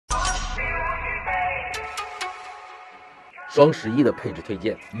双11的配置推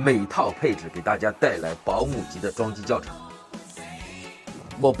荐，每套配置给大家带来保姆级的装机教程。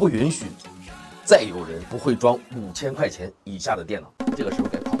我不允许再有人不会装5000块钱以下的电脑，这个时候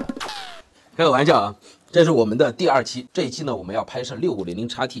该跑了。开个玩笑啊，这是我们的第2期，这一期呢我们要拍摄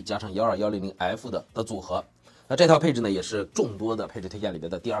6500XT 加上12100F 的组合。那这套配置呢，也是众多的配置推荐里面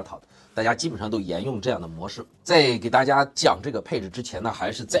的第2套，大家基本上都沿用这样的模式。在给大家讲这个配置之前呢，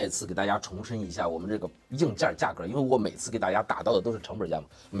还是再次给大家重申一下我们这个硬件价格，因为我每次给大家打到的都是成本价嘛，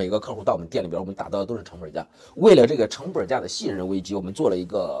每个客户到我们店里边，我们打到的都是成本价。为了这个成本价的信任危机，我们做了一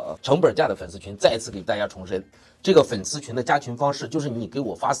个成本价的粉丝群，再次给大家重申。这个粉丝群的加群方式就是你给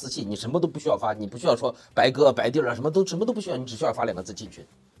我发私信，你什么都不需要发，你不需要说白哥白弟啊，什么都不需要，你只需要发2个字进群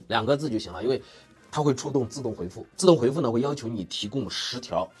，2个字就行了，因为它会出动自动回复，自动回复呢会要求你提供10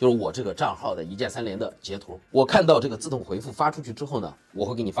条，就是我这个账号的一键3连的截图。我看到这个自动回复发出去之后呢，我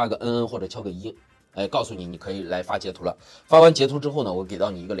会给你发个或者敲个1，告诉你可以来发截图了。发完截图之后呢，我给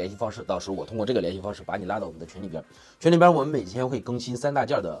到你一个联系方式，到时候我通过这个联系方式把你拉到我们的群里边。群里边我们每天会更新3大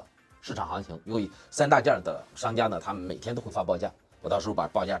件的市场行情，因为3大件的商家呢，他们每天都会发报价，我到时候把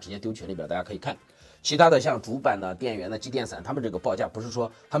报价直接丢群里边，大家可以看。其他的像主板的、电源的、机电散，他们这个报价不是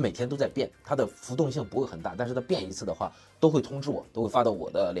说它每天都在变，它的浮动性不会很大，但是它变一次的话，都会通知我，都会发到我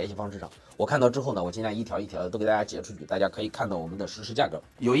的联系方式上。我看到之后呢，我尽量一条一条的都给大家截出去，大家可以看到我们的实时价格。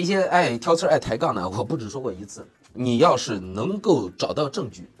有一些爱挑刺儿、爱抬杠呢，我不只说过一次。你要是能够找到证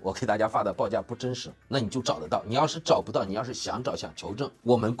据，我给大家发的报价不真实，那你就找得到。你要是找不到，你要是想找想求证，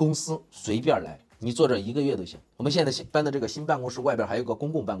我们公司随便来。你做这1个月都行。我们现在搬的这个新办公室外边还有个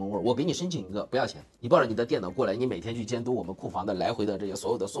公共办公室，我给你申请一个，不要钱。你抱着你的电脑过来，你每天去监督我们库房的来回的这些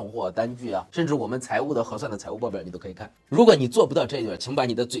所有的送货单据啊，甚至我们财务的核算的财务报表，你都可以看。如果你做不到这一点，请把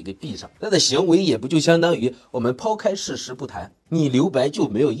你的嘴给闭上。他的行为也不就相当于我们抛开事实不谈，你留白就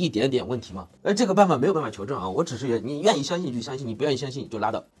没有一点点问题吗？这个办法没有办法求证啊，我只是你愿意相信就相信，你不愿意相信就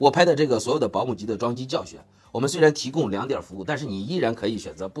拉倒。我拍的这个所有的保姆级的装机教学，我们虽然提供2点服务，但是你依然可以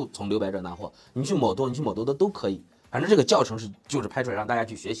选择不从留白这拿货，你去某多的都可以。反正这个教程就是拍出来让大家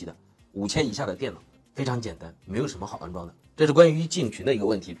去学习的，5000以下的电脑非常简单，没有什么好安装的。这是关于进群的一个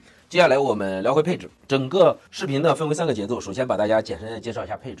问题。接下来我们聊回配置，整个视频呢分为3个节奏，首先把大家简单的介绍一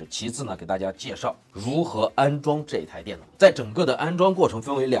下配置，其次呢给大家介绍如何安装这台电脑。在整个的安装过程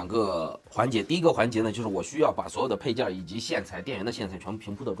分为2个环节，第一个环节呢就是我需要把所有的配件以及线材、电源的线材全部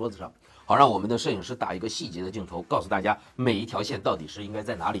平铺到桌子上，好让我们的摄影师打一个细节的镜头，告诉大家每一条线到底是应该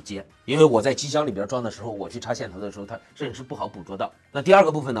在哪里接。因为我在机箱里边装的时候，我去插线头的时候，摄影师不好捕捉到。那第2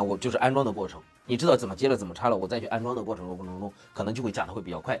个部分呢，我就是安装的过程，你知道怎么接了怎么插了，我再去安装的过程中可能就会讲的会比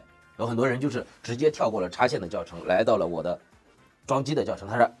较快。有很多人就是直接跳过了插线的教程，来到了我的装机的教程。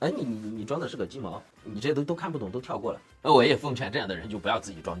他说：“你装的是个鸡毛，你这都看不懂，都跳过了。”那我也奉劝这样的人就不要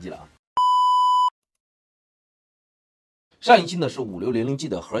自己装机了啊。上一期呢是5600G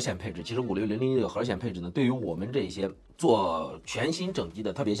的核显配置，其实5600G 的核显配置呢，对于我们这些做全新整机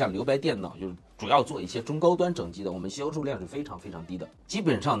的，特别像留白电脑，就是主要做一些中高端整机的，我们销售量是非常低的。基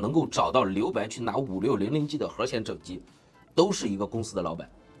本上能够找到留白去拿5600G 的核显整机，都是一个公司的老板。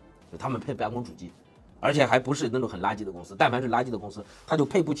他们配办公主机，而且还不是那种很垃圾的公司，但凡是垃圾的公司，它就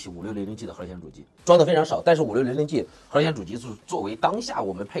配不起5600G 的核显主机，装的非常少。但是5600G 核显主机是作为当下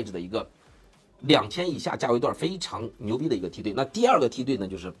我们配置的一个2000以下价位段非常牛逼的一个梯队。那第2个梯队呢，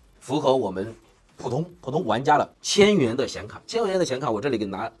就是符合我们普通玩家了，1000元的显卡。1000元的显卡，我这里给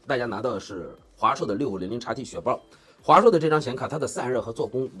大家拿到的是华硕的6500XT 雪豹。华硕的这张显卡，它的散热和做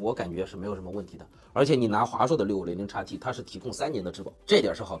工，我感觉是没有什么问题的。而且你拿华硕的6500XT，它是提供3年的质保，这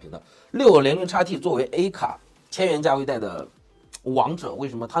点是好评的。6500XT 作为 A 卡1000元价位带的王者，为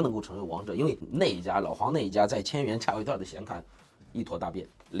什么它能够成为王者？因为那一家老黄那一家在1000元价位段的显卡1坨大便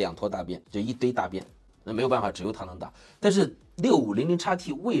，2坨大便，就一堆大便，那没有办法，只有它能打。但是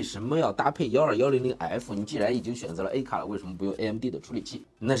6500XT 为什么要搭配12100F？ 你既然已经选择了 A 卡了，为什么不用 AMD 的处理器？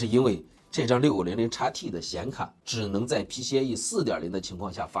那是因为这张6500XT 的显卡只能在 PCIe 4.0 的情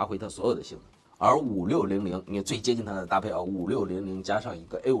况下发挥它所有的性能，而5600你最接近它的搭配啊，5600加上一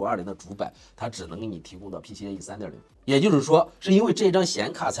个 A520 的主板，它只能给你提供到 PCIe 3.0。也就是说，是因为这张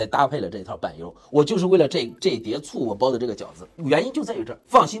显卡才搭配了这套板油，我就是为了这碟醋我包的这个饺子，原因就在于这儿，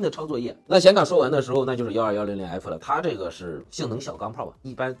放心的抄作业。那显卡说完的时候，那就是 12100F 了，它这个是性能小钢炮吧，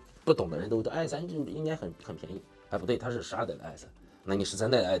一般不懂的人都 i3 就应该很便宜，不对，它是12代的 i3。那你13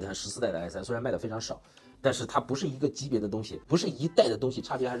代的 i3、14代的 i3 虽然卖的非常少，但是它不是一个级别的东西，不是一代的东西，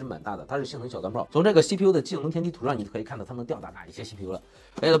差别还是蛮大的。它是性能小钢炮。从这个 CPU 的性能天梯图上，你就可以看到它能吊打哪一些 CPU 了。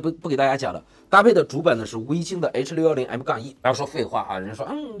不给大家讲了。搭配的主板呢是微星的 H610M-1。然后说废话啊，人家说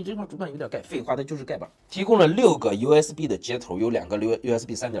你这块主板有点盖，废话，它就是盖板。提供了6个 USB 的接头，有2个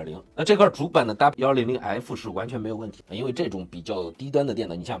USB 3.0。那这块主板的搭 100F 是完全没有问题，因为这种比较低端的电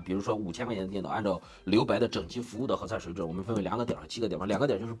脑，你像比如说5000块钱的电脑，按照留白的整机服务的核算水准，我们分为2个点和7个点嘛。2个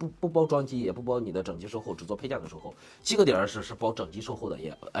点就是不包装机，也不包你的整机售后，只做配件的售后。7个点是包整机售后的，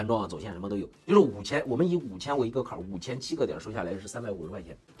也安装走线什么都有。就是5000，我们以5000为一个坎，5000 7个点收下来是350块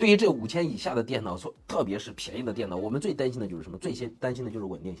钱。对于这5000以下的电脑，特别是便宜的电脑，我们最担心的就是什么？最先担心的就是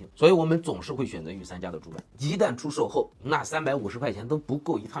稳定性，所以我们总是会选择御三家的主板。一旦出售后，那350块钱都不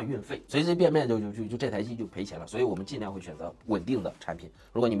够一趟运费，随随便便就这台机就赔钱了。所以我们尽量会选择稳定的产品。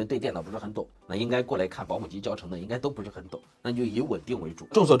如果你们对电脑不是很懂，那应该过来看保姆级教程的，应该都不是很懂，那就以稳定为主。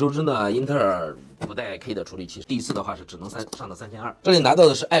众所周知呢，英特尔不带 K 的处理器，第4的话是只能上到3200。这里拿到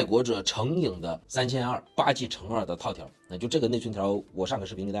的是爱国者成影的3200，8G×2的套条。那就这个内存条，我上个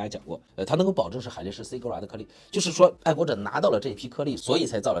视频给大家讲过，它能够保证是海力士 C 勾 R 的颗粒，就是说爱国者拿到了这一批颗粒，所以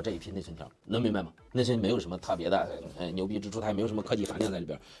才造了这一批内存条，能明白吗？内存没有什么特别的牛逼之处，它也没有什么科技含量在里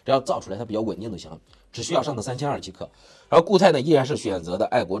边，只要造出来它比较稳定就行了，只需要上到3200即可。然后固态呢依然是选择的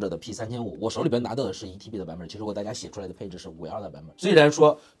爱国者的 P3500，我手里边拿到的是1TB 的版本，其实我大家写出来的配置是512的版本。虽然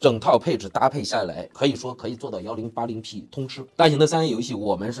说整套配置搭配下来，可以说可以做到1080P 通吃，大型的3A 游戏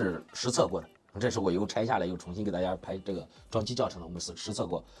我们是实测过的。这是我又拆下来又重新给大家拍这个装机教程的，我们实测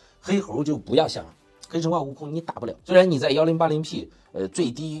过。黑猴就不要想了，黑神话悟空你打不了。虽然你在1080P 最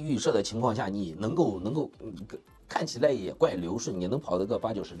低预设的情况下，你能够看起来也怪流顺，也能跑得个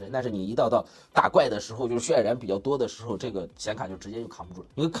8、9十帧，但是你一到打怪的时候，就是渲染比较多的时候，这个显卡就直接就扛不住了，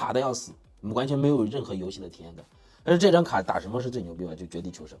因为卡的要死，完全没有任何游戏的体验感。但是这张卡打什么是最牛逼的？就绝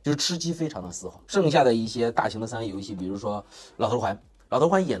地求生，就是吃鸡非常的丝滑。剩下的一些大型的3A 游戏，比如说老头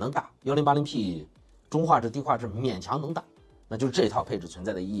环也能打1080P 中画质低画质勉强能打，那就是这套配置存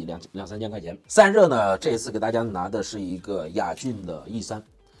在的意义2-3千块钱。散热呢，这次给大家拿的是一个雅骏的 E3。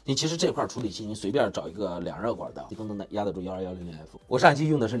你其实这块处理器，你随便找一个2热管的，都能压得住12100F。我上期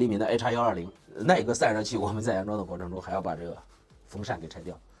用的是利民的 H120，那个散热器我们在安装的过程中还要把这个风扇给拆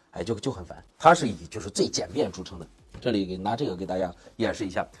掉，就很烦。它是以就是最简便著称的。这里拿这个给大家演示一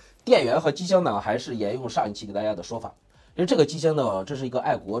下，电源和机箱呢还是沿用上一期给大家的说法。因为这个机箱呢，这是一个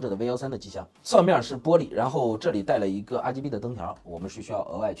爱国者的 V13的机箱，侧面是玻璃，然后这里带了一个 RGB 的灯条，我们是需要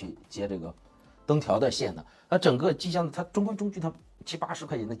额外去接这个灯条的线的。那整个机箱它中规中矩，它70-80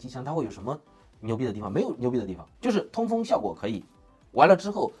块钱的机箱，它会有什么牛逼的地方？没有牛逼的地方，就是通风效果可以，完了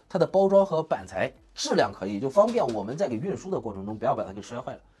之后它的包装和板材质量可以，就方便我们在给运输的过程中不要把它给摔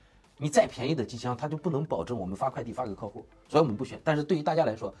坏了。你再便宜的机箱，它就不能保证我们发快递发给客户，所以我们不选。但是对于大家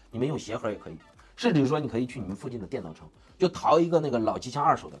来说，你们用鞋盒也可以。甚至说你可以去你们附近的电脑城，就淘一个那个老机箱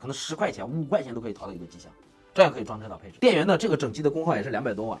，2手的，可能10块钱、5块钱都可以淘到一个机箱，这样可以装这套配置。电源呢，这个整机的功耗也是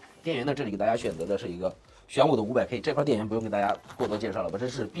200多瓦。电源呢，这里给大家选择的是一个玄武的500K，这块电源不用给大家过多介绍了吧？这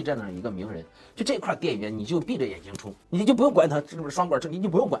是 B 站的一个名人，就这块电源你就闭着眼睛充，你就不用管它是不是双管，这你就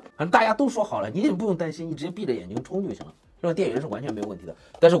不用管，反正大家都说好了，你也不用担心，你直接闭着眼睛充就行了。这个电源是完全没有问题的，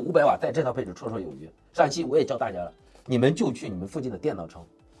但是500瓦在这套配置绰绰有余。上期我也教大家了，你们就去你们附近的电脑城。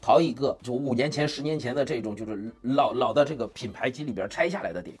淘一个就5年前、10年前的这种就是老的这个品牌机里边拆下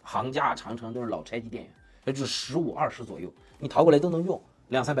来的电源，行家、长城都是老拆机电源，也就是15-20左右，你淘过来都能用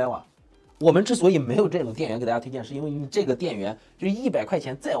200-300瓦。我们之所以没有这种电源给大家推荐，是因为你这个电源就是100块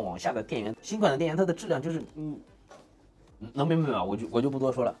钱再往下的电源，新款的电源它的质量就是能明白吗？我就不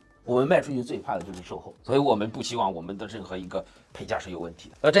多说了。我们卖出去最怕的就是售后，所以我们不希望我们的任何一个配件是有问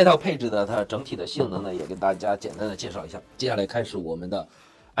题的。这套配置的它整体的性能呢，也跟大家简单的介绍一下。接下来开始我们的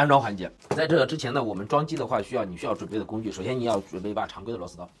安装环节。在这之前呢，我们装机的话你需要准备的工具，首先你要准备一把常规的螺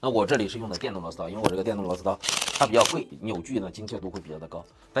丝刀。那我这里是用的电动螺丝刀，因为我这个电动螺丝刀它比较贵，扭矩呢精确度会比较的高。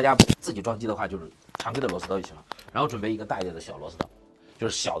大家自己装机的话就是常规的螺丝刀就行了，然后准备一个大一点的小螺丝刀。就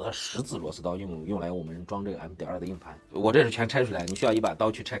是小的10字螺丝刀用来我们装这个 M.2 的硬盘。我这是全拆出来，你需要一把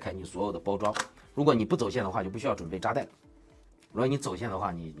刀去拆开你所有的包装。如果你不走线的话，就不需要准备扎带。如果你走线的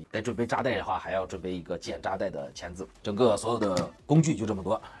话，你得准备扎带的话，还要准备一个剪扎带的钳子。整个所有的工具就这么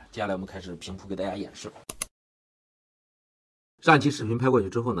多。接下来我们开始平铺给大家演示。上一期视频拍过去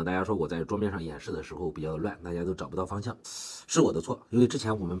之后呢，大家说我在桌面上演示的时候比较乱，大家都找不到方向，是我的错。因为之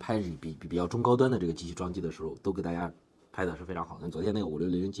前我们拍比较中高端的这个机器装机的时候，都给大家拍的是非常好的。昨天那个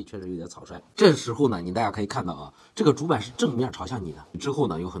5600G 确实有点草率。这时候呢，大家可以看到啊，这个主板是正面朝向你的。之后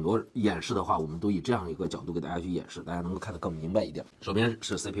呢，有很多演示的话，我们都以这样一个角度给大家去演示，大家能够看得更明白一点。首先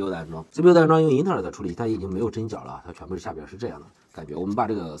是 CPU 的安装 ，CPU 的安装用英特尔的处理器，它已经没有针脚了，它全部是下边是这样的感觉。我们把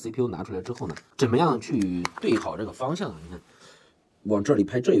这个 CPU 拿出来之后呢，怎么样去对好这个方向啊？你看，往这里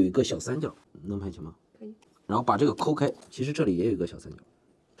拍，这有一个小三角，能拍清吗？可以。然后把这个抠开，其实这里也有一个小三角，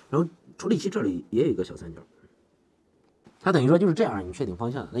然后处理器这里也有一个小三角。它等于说就是这样让你确定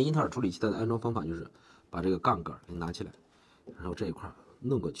方向。那英特尔处理器它的安装方法就是把这个杠杆给拿起来，然后这一块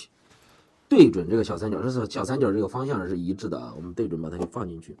弄过去，对准这个小三角，这是小三角这个方向是一致的啊。我们对准把它给放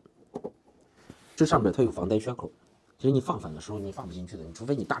进去。这上面它有防呆缺口，其实你放反的时候你放不进去的，你除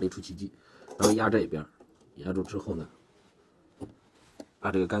非你大力出奇迹。然后压这一边，压住之后呢，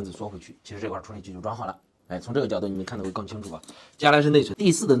把这个杆子缩回去，其实这块处理器就装好了。哎，从这个角度你们看的会更清楚吧。接下来是内存，第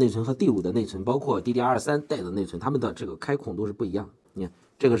4的内存和第5的内存，包括 DDR3 代的内存，它们的这个开孔都是不一样的。你看，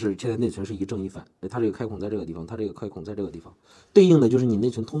这个是现在内存是一正一反，它这个开孔在这个地方，它这个开孔在这个地方，对应的就是你内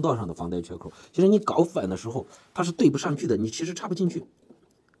存通道上的防呆缺口。其实你搞反的时候，它是对不上去的，你其实插不进去。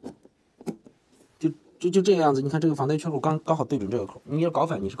就这个样子，你看这个防呆缺口刚好对准这个口，你要搞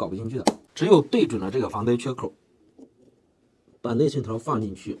反你是搞不进去的。只有对准了这个防呆缺口，把内存条放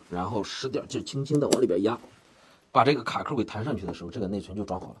进去，然后使点劲，轻轻的往里边压，把这个卡扣给弹上去的时候，这个内存就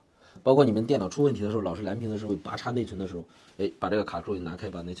装好了。包括你们电脑出问题的时候，老是蓝屏的时候，拔插内存的时候，哎，把这个卡扣给拿开，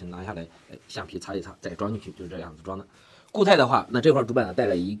把内存拿下来，哎，橡皮擦一擦，再装进去，就是这样子装的。固态的话，那这块主板呢带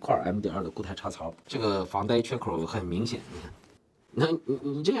了一块 M.2 的固态插槽，这个防呆缺口很明显，你看，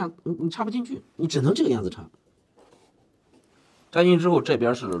你这样你插不进去，你只能这个样子插。插进去之后，这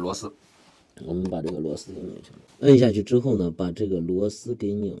边是螺丝。我们把这个螺丝给拧上，摁下去之后呢，把这个螺丝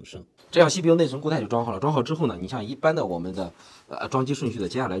给拧上，这样 CPU 内存固态就装好了。装好之后呢，你像一般的我们的装机顺序的，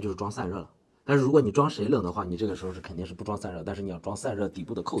接下来就是装散热了。但是如果你装水冷的话，你这个时候是肯定是不装散热，但是你要装散热底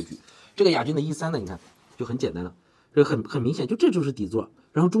部的扣具。这个亚军的E3呢，你看就很简单了，这很明显，这就是底座，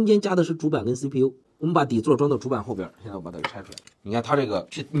然后中间加的是主板跟 CPU。我们把底座装到主板后边，现在我把它给拆出来。你看它这个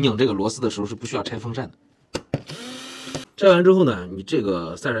去拧这个螺丝的时候是不需要拆风扇的。拆完之后呢，你这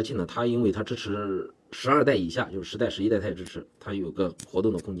个散热器呢，它因为它支持12代以下，就是10代、11代它也支持，它有个活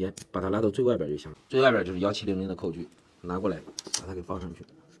动的空间，把它拉到最外边就行了。最外边就是1700的扣具，拿过来把它给放上去。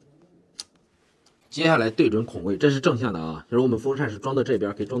接下来对准孔位，这是正向的啊，就是我们风扇是装到这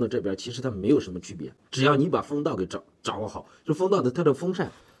边，可以装到这边，其实它没有什么区别，只要你把风道给掌握好。就风道的它的风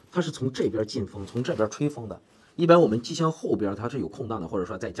扇，它是从这边进风，从这边吹风的。一般我们机箱后边它是有空档的，或者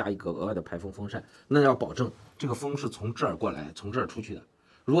说再加一个额外的排风风扇，那要保证这个风是从这儿过来，从这儿出去的。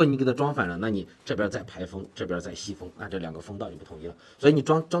如果你给它装反了，那你这边再排风，这边再吸风，那这两个风道就不统一了。所以你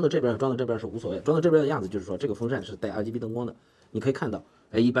装到这边，装到这边是无所谓。装到这边的样子就是说，这个风扇是带 RGB 灯光的，你可以看到，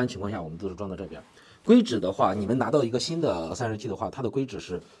哎，一般情况下我们都是装到这边。硅脂的话，你们拿到一个新的散热器的话，它的硅脂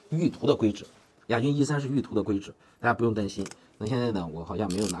是玉图的硅脂，亚军E3是玉图的硅脂，大家不用担心。那现在呢，我好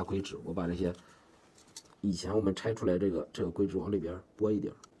像没有拿硅脂，我把这些以前我们拆出来这个硅脂往里边拨一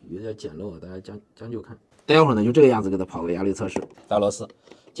点，有点简陋啊，大家将就看。待会儿呢就这个样子给它跑个压力测试，打螺丝，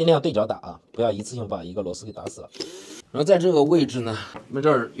尽量对角打啊，不要一次性把一个螺丝给打死了。然后在这个位置呢，我们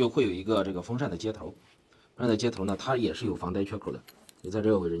这儿又会有一个这个风扇的接头，风扇的接头呢它也是有防呆缺口的，你在这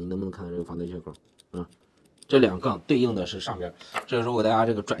个位置你能不能看到这个防呆缺口？这两杠对应的是上边，这个时候我给大家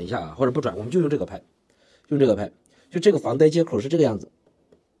这个转一下啊，或者不转，我们就用这个拍，用这个拍，就这个防呆接口是这个样子，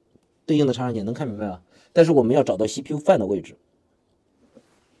对应的插上去，能看明白吗？但是我们要找到 CPU 范的位置，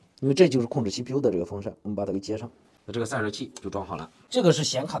因为这就是控制 CPU 的这个风扇，我们把它给接上，那这个散热器就装好了。这个是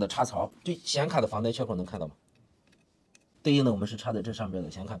显卡的插槽，对显卡的防呆缺口能看到吗？对应的我们是插在这上边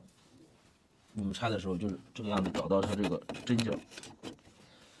的显卡，我们插的时候就是这个样子，找到它这个针脚。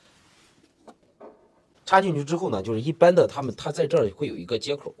插进去之后呢，就是一般的它在这儿会有一个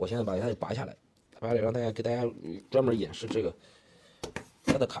接口，我现在把它拔下来，让给大家专门演示这个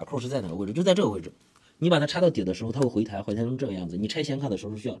它的卡扣是在哪个位置，就在这个位置。你把它插到底的时候，它会回弹成这个样子。你拆显卡的时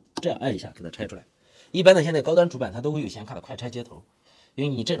候需要这样按一下给它拆出来。一般的现在高端主板它都会有显卡的快拆接头，因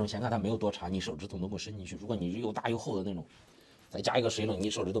为你这种显卡它没有多长，你手指头能够伸进去。如果你又大又厚的那种，再加一个水冷，你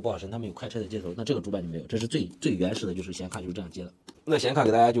手指头不好伸，它没有快拆的接头，那这个主板就没有。这是最原始的，就是显卡就是这样接的。那显卡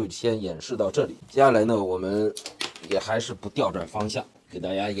给大家就先演示到这里，接下来呢，我们也还是不调转方向，给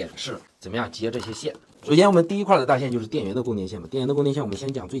大家演示怎么样接这些线。首先我们第一块的大线就是电源的供电线嘛，电源的供电线我们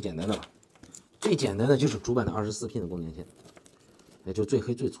先讲最简单的吧。最简单的就是主板的24 pin 的供电线，也就最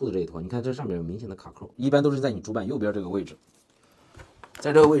黑最粗的这一坨。你看这上面有明显的卡扣，一般都是在你主板右边这个位置。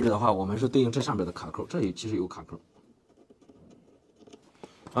在这个位置的话，我们是对应这上边的卡扣，这里其实有卡扣。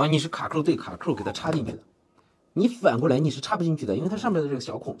然后你是卡扣对卡扣给它插进去的，你反过来你是插不进去的，因为它上面的这个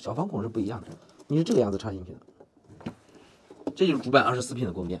小孔、小方孔是不一样的，你是这个样子插进去的。这就是主板24pin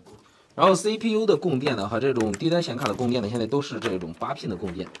的供电。然后 CPU 的供电呢和这种低端显卡的供电呢，现在都是这种8pin的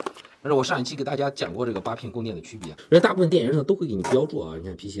供电。但是我上一期给大家讲过这个8pin供电的区别，而大部分电源上都会给你标注啊，你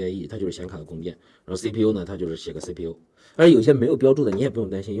看 PCIe 它就是显卡的供电，然后 CPU 呢它就是写个 CPU， 而有些没有标注的你也不用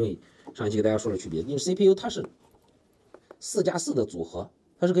担心，因为上一期给大家说了区别，因为 CPU 它是4+4的组合，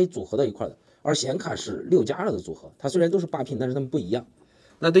它是可以组合到一块的，而显卡是6+2的组合，它虽然都是8pin，但是它们不一样。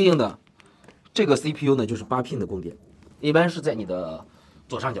那对应的这个 CPU 呢就是8pin的供电，一般是在你的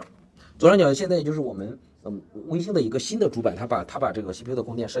左上角。左上角现在就是我们微星的一个新的主板，它把这个 CPU 的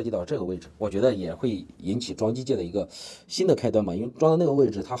供电设计到这个位置，我觉得也会引起装机界的一个新的开端吧，因为装到那个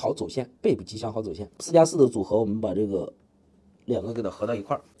位置它好走线，背部机箱好走线。4+4的组合，我们把这个2个给它合到一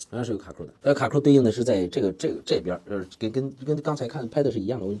块儿，当然是有卡扣的。那卡扣对应的是在这边，跟刚才拍的是一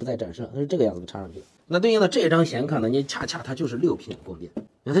样的，我就不再展示了，它是这个样子插上去的。那对应的这张显卡呢，你恰它就是6pin的供电，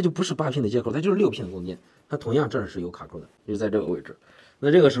那它就不是8pin的接口，它就是6pin的供电，它同样这儿是有卡扣的，就是在这个位置。那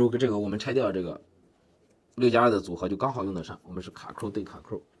这个时候这个我们拆掉这个6+2的组合就刚好用得上，我们是卡扣对卡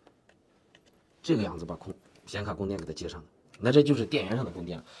扣，这个样子把显卡供电给它接上的。那这就是电源上的供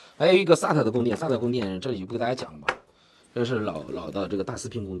电。还有一个 SATA 的供电，SATA 供电这里就不给大家讲了吧，这是老的这个大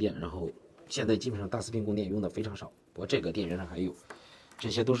4pin供电，然后现在基本上大4pin供电用的非常少，不过这个电源上还有，这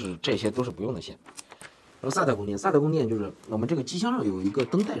些都是不用的线。然后 SATA 供电就是我们这个机箱上有一个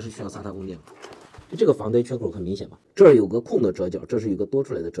灯带是需要 SATA 供电的。这个防呆缺口很明显吧？这儿有个空的折角，这是一个多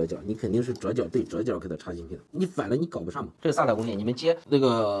出来的折角，你肯定是折角对折角给它插进去的，你反了你搞不上嘛。这个 SATA 供电，你们接那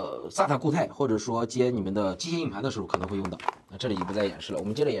个 SATA 固态或者说接你们的机械硬盘的时候可能会用到。那这里就不再演示了，我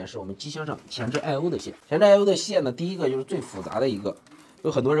们接着演示我们机箱上前置 I/O 的线。前置 I/O 的线呢，第一个就是最复杂的一个，有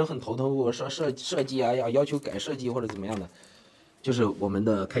很多人很头疼，我设计啊，要求改设计或者怎么样的。就是我们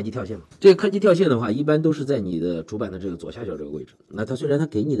的开机跳线嘛，这个开机跳线的话，一般都是在你的主板的这个左下角这个位置。那它虽然它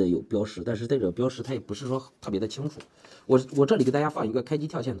给你的有标识，但是这个标识它也不是说特别的清楚。我这里给大家放一个开机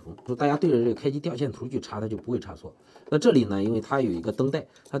跳线图，就大家对着这个开机跳线图去插，它就不会插错。那这里呢，因为它有一个灯带，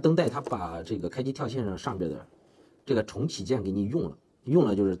它把这个开机跳线上边的这个重启键给你用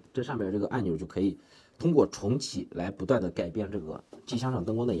了就是这上边这个按钮就可以通过重启来不断的改变这个机箱上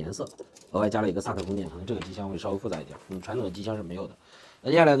灯光的颜色。额外加了一个 SATA 供电，可能这个机箱会稍微复杂一点，传统的机箱是没有的。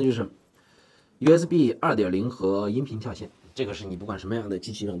那接下来呢就是 USB 2.0 和音频跳线，这个是你不管什么样的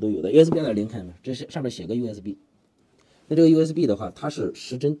机器上都有的。USB 2.0 看没？这上面写个 USB， 那这个 USB 的话，它是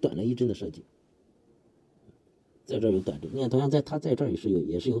10针短了1针的设计，在这儿有短针，你看同样它在这儿也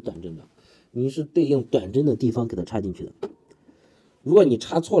是有短针的，你是对应短针的地方给它插进去的。如果你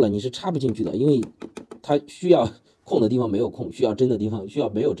插错了，你是插不进去的，因为它需要空的地方没有空，需要针的地方需要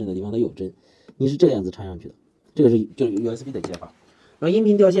没有针的地方它有针，你是这个样子插上去的，这个就是 USB 的接法。然后音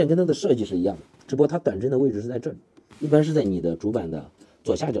频跳线跟它的设计是一样的，只不过它短针的位置是在这里，一般是在你的主板的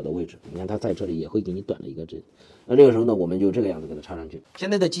左下角的位置。你看它在这里也会给你短了一个针。那这个时候呢，我们就这个样子给它插上去。现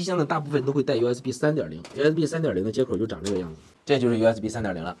在的机箱呢，大部分都会带 USB 3.0，USB 3.0的接口就长这个样子，这就是 USB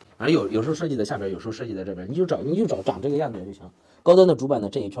 3.0了。反正有时候设计在下边，有时候设计在这边，你就找长这个样子就行。高端的主板呢，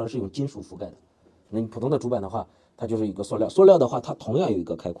这一圈是用金属覆盖的，那你普通的主板的话，它就是一个塑料的话，它同样有一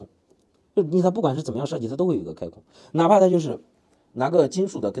个开孔，就它不管是怎么样设计，它都会有一个开孔，哪怕它就是拿个金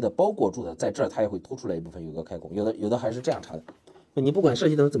属的给它包裹住的，在这儿它也会凸出来一部分有个开孔，有的还是这样插的。你不管设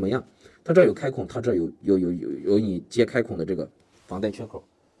计的怎么样，它这儿有开孔，它这儿有你接开孔的这个防呆缺口，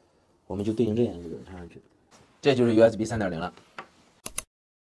我们就对应这样子给它插上去，这就是 USB 3.0了。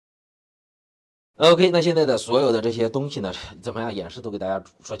OK， 那现在的所有的这些东西呢，怎么样演示都给大家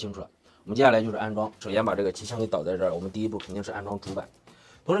说清楚了。我们接下来就是安装，首先把这个机箱给导在这儿，我们第一步肯定是安装主板。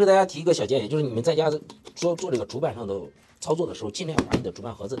同时给大家提一个小建议，就是你们在家做这个主板上的操作的时候，尽量把你的主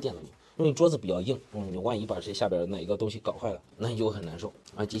板盒子垫到你，因为桌子比较硬，你万一把这下边哪一个东西搞坏了，那你就很难受。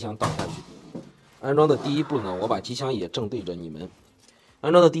把机箱倒下去。安装的第一步呢，我把机箱也正对着你们。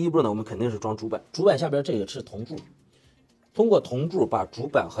安装的第一步呢，我们肯定是装主板，主板下边这个是铜柱。通过铜柱把主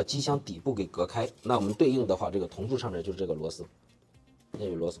板和机箱底部给隔开，那我们对应的话，这个铜柱上面就是这个螺丝，这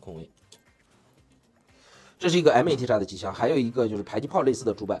有螺丝空位。这是一个 MAT 渣的机箱，还有一个就是排气炮类似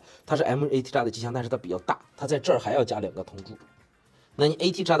的主板，它是 MAT 渣的机箱，但是它比较大，它在这儿还要加2个铜柱。那你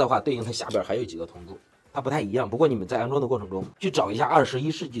AT 渣的话，对应它下边还有几个铜柱，它不太一样。不过你们在安装的过程中去找一下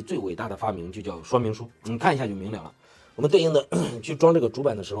21世纪最伟大的发明，就叫说明书，你看一下就明了了。我们对应的去装这个主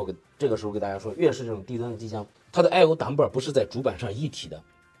板的时候，这个时候给大家说，越是这种低端的机箱，它的 I/O 档板不是在主板上一体的，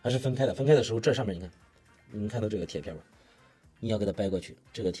它是分开的。分开的时候，这上面你们看到这个铁片吧，你要给它掰过去，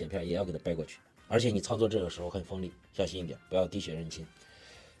这个铁片也要给它掰过去，而且你操作这个时候很锋利，小心一点，不要滴血认亲。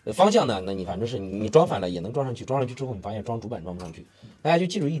方向呢，那你反正是你装反了也能装上去，装上去之后你发现装主板装不上去，大家就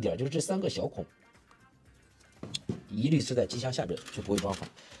记住一点，就是这3个小孔一律是在机箱下边，就不会装反。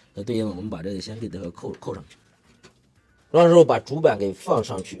那对应我们把这个先给它扣上去。装上之后把主板给放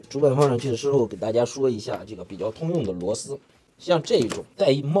上去，主板放上去的时候，给大家说一下这个比较通用的螺丝，像这种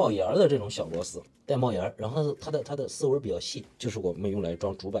带冒沿的这种小螺丝，带冒沿，然后它的丝纹比较细，就是我们用来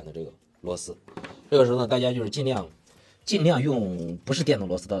装主板的这个螺丝。这个时候呢，大家就是尽量用不是电动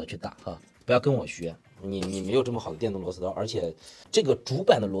螺丝刀去打哈，不要跟我学。你没有这么好的电动螺丝刀，而且这个主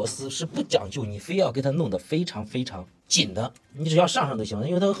板的螺丝是不讲究你非要给它弄得非常紧的，你只要上就行了，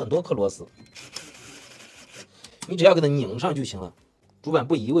因为它有很多颗螺丝，你只要给它拧上就行了，主板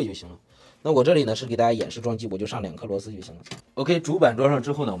不移位就行了。那我这里呢是给大家演示装机，我就上2颗螺丝就行了。OK， 主板装上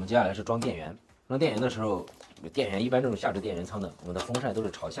之后呢，我们接下来是装电源。装电源的时候，电源一般这种下置电源仓的，我们的风扇都是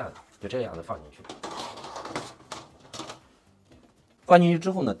朝下的，就这样的放进去。放进去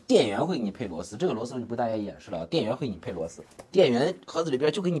之后呢，电源会给你配螺丝，这个螺丝就不大家演示了，电源会给你配螺丝，电源盒子里边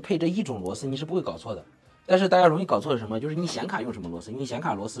就给你配这一种螺丝，你是不会搞错的。但是大家容易搞错的是什么？就是你显卡用什么螺丝，因为显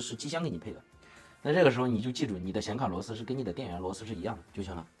卡螺丝是机箱给你配的，那这个时候你就记住，你的显卡螺丝是跟你的电源螺丝是一样的就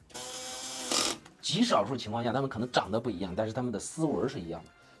行了。极少数情况下，它们可能长得不一样，但是它们的丝纹是一样的，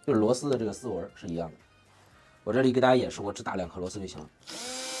就是螺丝的这个丝纹是一样的。我这里给大家演示，我只打2颗螺丝就行了。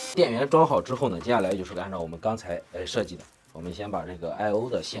电源装好之后呢，接下来就是按照我们刚才设计的。我们先把这个 I/O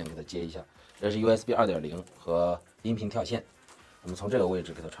的线给它接一下，这是 USB 2.0 和音频跳线，我们从这个位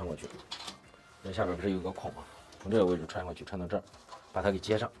置给它穿过去，这下边不是有个孔吗？从这个位置穿过去，穿到这儿，把它给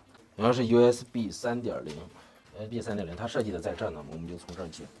接上。然后是 USB 3.0，USB 3.0它设计的在这儿呢，我们就从这儿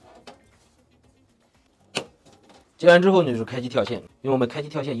接。接完之后呢，就是开机跳线，因为我们开机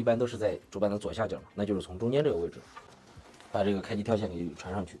跳线一般都是在主板的左下角嘛，那就是从中间这个位置把这个开机跳线给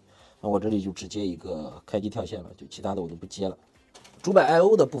传上去。那我这里就只接一个开机跳线了，就其他的我都不接了。主板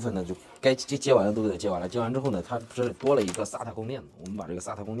I/O 的部分呢，就该接完了都给它接完了。接完之后呢，它这里多了一个 SATA 供电，我们把这个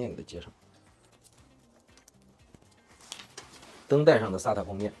SATA 供电给它接上。灯带上的 SATA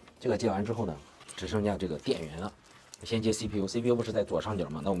供电，这个接完之后呢，只剩下这个电源了。先接 CPU 不是在左上角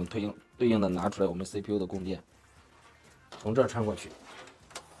吗？那我们对应的拿出来我们 CPU 的供电，从这儿穿过去，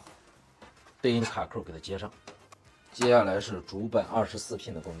对应卡扣给它接上。接下来是主板24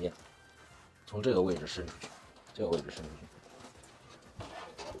 pin 的供电。从这个位置伸出去，这个位置伸出去，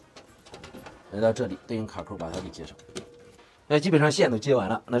来到这里对应卡扣把它给接上。那基本上线都接完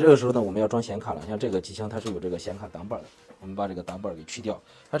了，那这个时候呢，我们要装显卡了。像这个机箱它是有这个显卡挡板的，我们把这个挡板给去掉。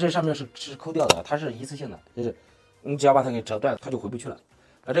它这上面是抠掉的，它是一次性的，就是你只要把它给折断，它就回不去了。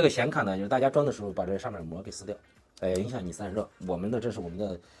那这个显卡呢，就是大家装的时候把这上面膜给撕掉，影响你散热。我们的这是我们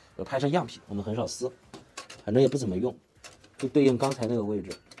的拍摄样品，我们很少撕，反正也不怎么用，就对应刚才那个位置。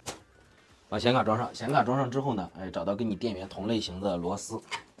把显卡装上，显卡装上之后呢，找到跟你电源同类型的螺丝，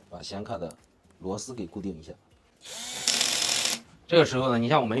把显卡的螺丝给固定一下。这个时候呢，你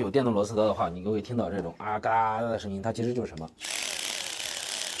像我们有电动螺丝刀的话，你就会听到这种嘎哒的声音，它其实就是什么？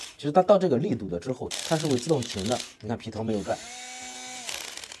其实它到这个力度的之后，它是会自动停的。你看皮头没有转，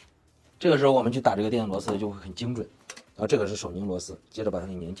这个时候我们去打这个电动螺丝就会很精准。然后这个是手拧螺丝，接着把它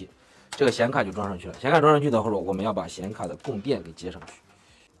给拧紧，这个显卡就装上去了。显卡装上去的话，我们要把显卡的供电给接上去。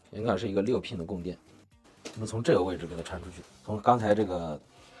显卡是一个6 pin 的供电，我们从这个位置给它穿出去，从刚才这个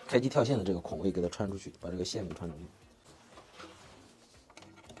开机跳线的这个孔位给它穿出去，把这个线给穿出去。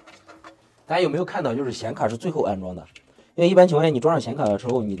大家有没有看到，就是显卡是最后安装的？因为一般情况下，你装上显卡的时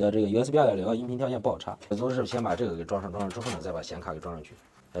候，你的这个 USB 2.0音频跳线不好插，都是先把这个给装上之后呢，再把显卡给装上去。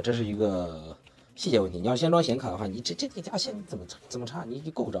这是一个细节问题。你要先装显卡的话，你这家线怎么插，你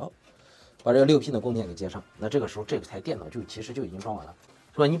够不着。把这个6 pin 的供电给接上，那这个时候这台电脑其实就已经装完了。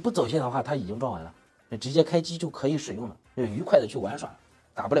是吧？你不走线的话，它已经装完了，直接开机就可以使用了，就愉快的去玩耍，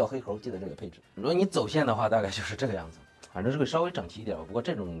打不了黑猴。记得这个配置。如果你走线的话，大概就是这个样子，反正是个稍微整齐一点。不过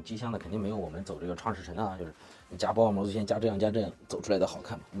这种机箱呢，肯定没有我们走这个创世神啊，就是你加包模组线加这样走出来的好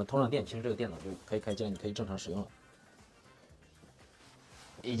看嘛。我们通上电，其实这个电脑就可以开机了，你可以正常使用了。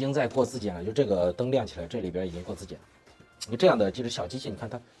已经在过自检了，就这个灯亮起来，这里边已经过自检了。你这样的就是小机器，你看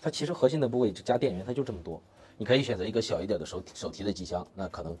它其实核心的部位加电源，它就这么多。你可以选择一个小一点的手提的机箱，那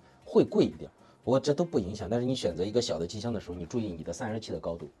可能会贵一点，不过这都不影响。但是你选择一个小的机箱的时候，你注意你的散热器的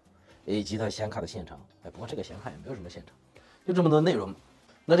高度，以及它显卡的线长。不过这个显卡也没有什么线长，就这么多内容。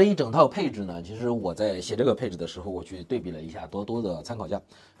那这一整套配置呢，其实我在写这个配置的时候，我去对比了一下多的参考价。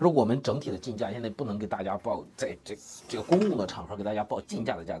说我们整体的进价现在不能给大家报在这个公共的场合给大家报进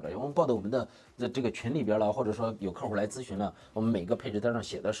价的价格，因为我们报的我们的这个群里边了，或者说有客户来咨询了，我们每个配置单上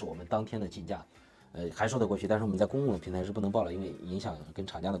写的是我们当天的进价。还说得过去，但是我们在公共的平台是不能报了，因为影响跟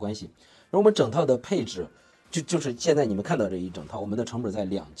厂家的关系。而我们整套的配置，就是现在你们看到这一整套，我们的成本在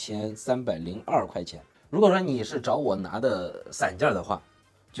2302块钱。如果说你是找我拿的散件的话，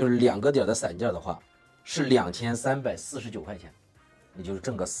就是2个点的散件的话，是2349块钱。也就是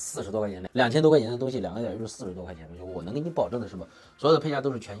挣个40多块钱，2000多块钱的东西，2个点就是40多块钱。我能给你保证的是什么？所有的配件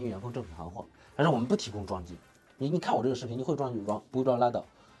都是全新原封正品行货，但是我们不提供装机。你看我这个视频，你会装就装，不会装拉倒。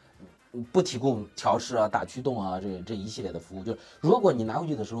不提供调试啊、打驱动啊这一系列的服务。就是如果你拿回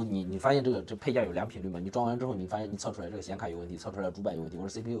去的时候，你发现这配件有良品率嘛，你装完之后你发现你测出来这个显卡有问题，测出来主板有问题或者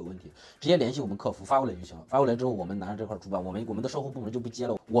CPU 有问题，直接联系我们客服发过来就行了。发过来之后，我们拿着这块主板，我们的售后部门就不接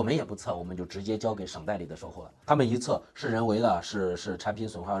了，我们也不测，我们就直接交给省代理的售后了。他们一测是人为的，是产品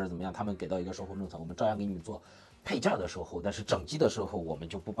损坏或者怎么样，他们给到一个售后政策，我们照样给你们做配件的售后，但是整机的售后我们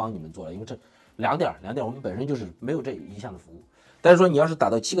就不帮你们做了，因为这两点我们本身就是没有这一项的服务。但是说你要是打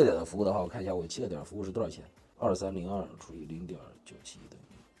到7个点的服务的话，我看一下我7个点服务是多少钱？2302除以0.97等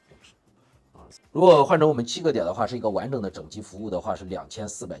于60。如果换成我们7个点的话，是一个完整的整机服务的话是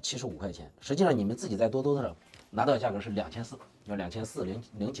2475块钱。实际上你们自己在多多上拿到的价格是2400，要2400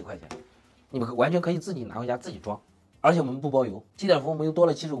零几块钱，你们完全可以自己拿回家自己装，而且我们不包邮。7点服务我们又多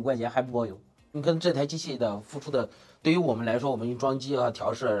了75块钱，还不包邮。你看这台机器的付出的，对于我们来说，我们装机啊、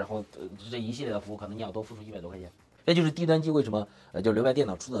调试，然后这一系列的服务，可能你要多付出100多块钱。这就是低端机为什么就留白电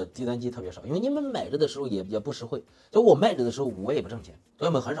脑出的低端机特别少，因为你们买着的时候也不实惠，就我卖着的时候我也不挣钱，所以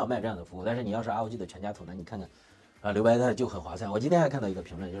我们很少卖这样的服务。但是你要是 ROG 的全家桶呢，你看看留白的就很划算。我今天还看到一个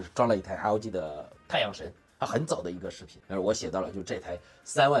评论，就是装了一台 ROG 的太阳神，它很早的一个视频，但是我写到了，就这台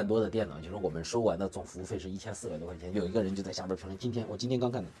3万多的电脑，就是我们收完的总服务费是1400多块钱。有一个人就在下边评论，我今天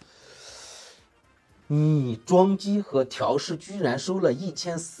刚看的，你装机和调试居然收了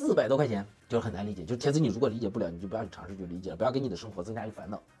1400多块钱。就是很难理解，就是铁子，你如果理解不了，你就不要去尝试去理解了，不要给你的生活增加烦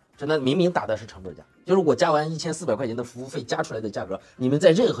恼。真的，明明打的是成本价，就是我加完1400块钱的服务费加出来的价格，你们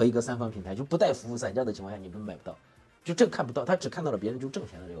在任何一个3方平台就不带服务散价的情况下，你们买不到，就这个看不到，他只看到了别人就挣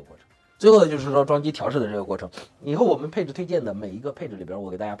钱的这个过程。最后呢，就是说装机调试的这个过程。以后我们配置推荐的每一个配置里边，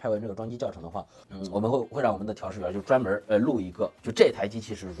我给大家拍完这个装机教程的话，我们会让我们的调试员就专门录一个，就这台机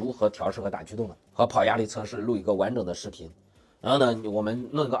器是如何调试和打驱动的，和跑压力测试，录一个完整的视频。然后呢，我们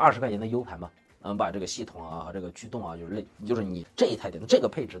弄一个20块钱的 U 盘嘛，把这个系统啊和这个驱动啊，就是你这一台电脑这个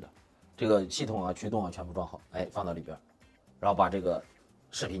配置的这个系统啊、驱动啊全部装好，放到里边，然后把这个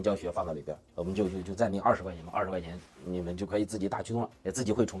视频教学放到里边，我们就暂定20块钱嘛，20块钱你们就可以自己打驱动了，也自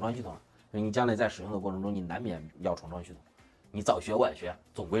己会重装系统了。你将来在使用的过程中，你难免要重装系统，你早学晚学，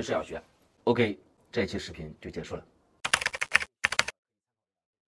总归是要学。OK， 这期视频就结束了。